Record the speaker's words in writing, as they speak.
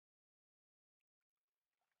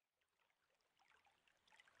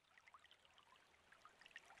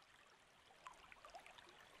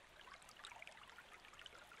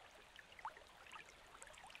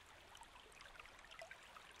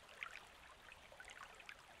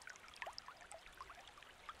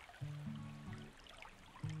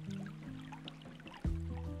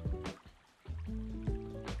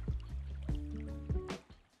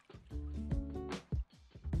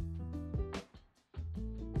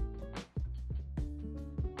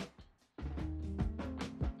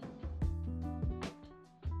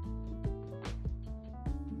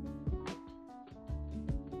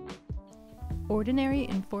Ordinary,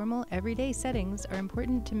 informal, everyday settings are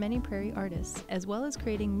important to many prairie artists, as well as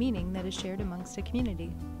creating meaning that is shared amongst a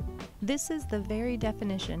community. This is the very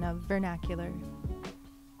definition of vernacular.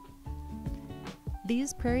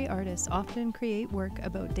 These prairie artists often create work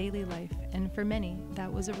about daily life, and for many,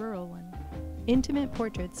 that was a rural one. Intimate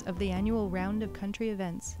portraits of the annual round of country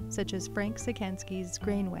events, such as Frank Sikansky's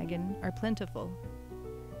grain wagon, are plentiful.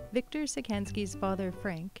 Victor Sikansky's father,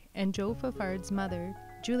 Frank, and Joe Fafard's mother,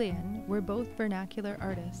 Julienne, were both vernacular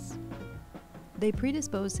artists. They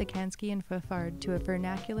predisposed Sikansky and Fafard to a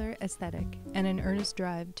vernacular aesthetic and an earnest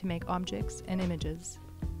drive to make objects and images.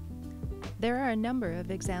 There are a number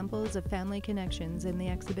of examples of family connections in the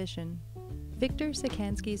exhibition. Victor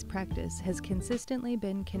Sikansky's practice has consistently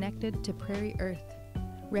been connected to prairie earth,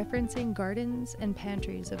 referencing gardens and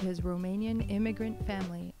pantries of his Romanian immigrant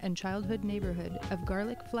family and childhood neighborhood of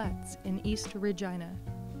Garlic Flats in East Regina.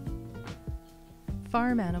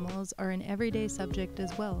 Farm animals are an everyday subject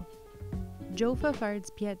as well. Joe Fafard's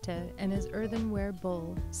Pieta and his earthenware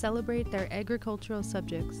bull celebrate their agricultural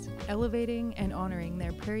subjects, elevating and honoring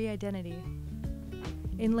their prairie identity.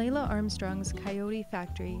 In Layla Armstrong's Coyote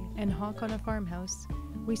Factory and Hawk on a Farmhouse,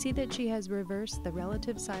 we see that she has reversed the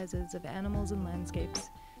relative sizes of animals and landscapes,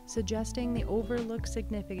 suggesting the overlooked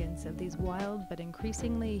significance of these wild but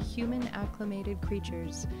increasingly human-acclimated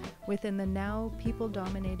creatures within the now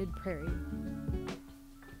people-dominated prairie.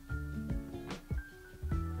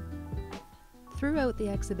 Throughout the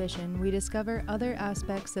exhibition, we discover other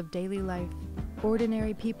aspects of daily life,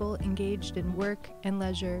 ordinary people engaged in work and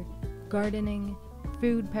leisure, gardening,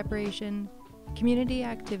 food preparation, community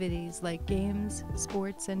activities like games,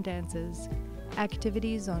 sports, and dances,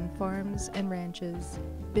 activities on farms and ranches,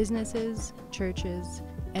 businesses, churches,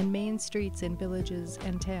 and main streets in villages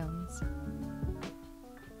and towns.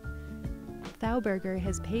 Thauberger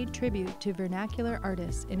has paid tribute to vernacular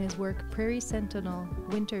artists in his work Prairie Sentinel,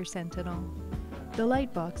 Winter Sentinel. The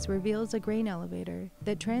lightbox reveals a grain elevator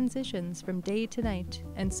that transitions from day to night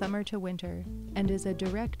and summer to winter, and is a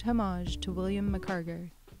direct homage to William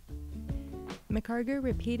McCarger. McCarger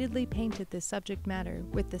repeatedly painted this subject matter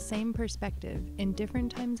with the same perspective in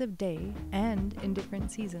different times of day and in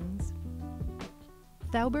different seasons.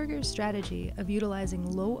 Thauberger's strategy of utilizing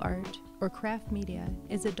low art or craft media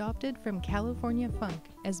is adopted from California funk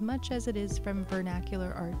as much as it is from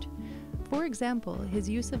vernacular art. For example, his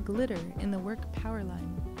use of glitter in the work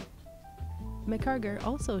Powerline. McCarger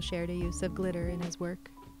also shared a use of glitter in his work.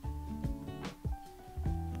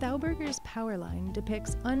 Thauberger's Powerline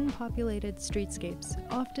depicts unpopulated streetscapes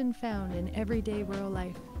often found in everyday rural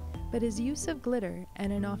life, but his use of glitter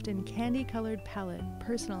and an often candy-colored palette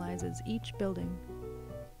personalizes each building.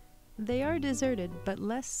 They are deserted but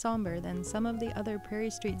less somber than some of the other prairie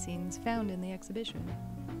street scenes found in the exhibition.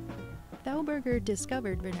 Thauberger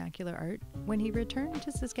discovered vernacular art when he returned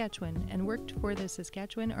to Saskatchewan and worked for the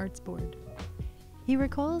Saskatchewan Arts Board. He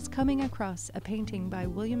recalls coming across a painting by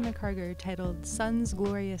William McCarger titled Sun's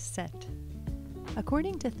Glorious Set.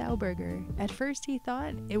 According to Thauberger, at first he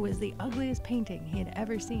thought it was the ugliest painting he had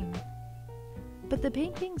ever seen. But the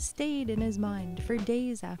painting stayed in his mind for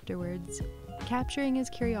days afterwards, capturing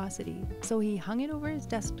his curiosity, so he hung it over his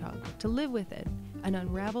desktop to live with it and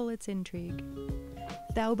unravel its intrigue.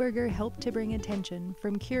 Thauberger helped to bring attention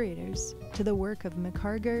from curators to the work of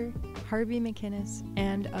McCarger, Harvey McInnes,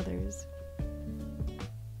 and others.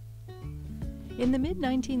 In the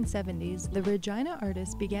mid-1970s, the Regina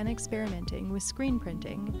artists began experimenting with screen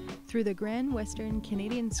printing through the Grand Western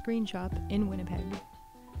Canadian Screen Shop in Winnipeg.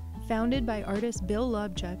 Founded by artist Bill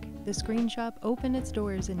Lobchuk, the screen shop opened its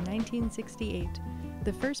doors in 1968,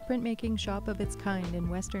 the first printmaking shop of its kind in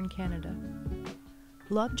Western Canada.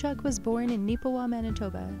 Lobchuk was born in Neepawa,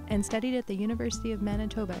 Manitoba, and studied at the University of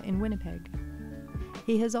Manitoba in Winnipeg.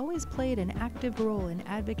 He has always played an active role in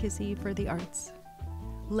advocacy for the arts.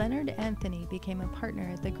 Leonard Anthony became a partner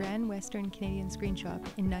at the Grand Western Canadian Screen Shop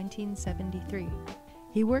in 1973.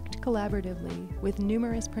 He worked collaboratively with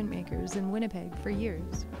numerous printmakers in Winnipeg for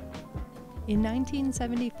years. In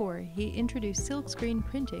 1974, he introduced silkscreen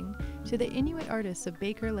printing to the Inuit artists of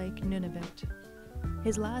Baker Lake, Nunavut.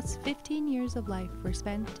 His last 15 years of life were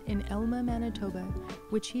spent in Elma, Manitoba,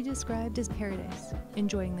 which he described as paradise,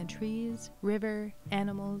 enjoying the trees, river,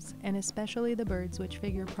 animals, and especially the birds which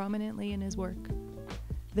figure prominently in his work.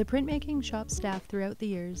 The printmaking shop staff throughout the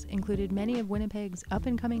years included many of Winnipeg's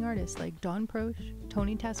up-and-coming artists like Don Proch,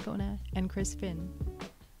 Tony Tascona, and Chris Finn.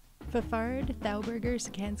 Fafard, Thauberger,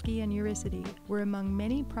 Sikansky, and Eurysity were among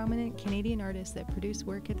many prominent Canadian artists that produced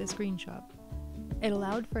work at the screen shop. It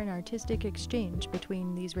allowed for an artistic exchange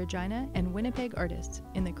between these Regina and Winnipeg artists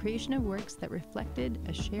in the creation of works that reflected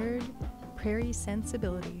a shared prairie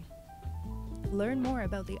sensibility. Learn more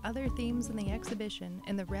about the other themes in the exhibition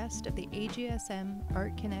and the rest of the AGSM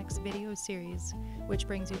Art Connects video series, which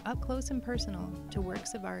brings you up close and personal to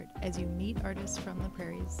works of art as you meet artists from the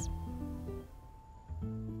prairies.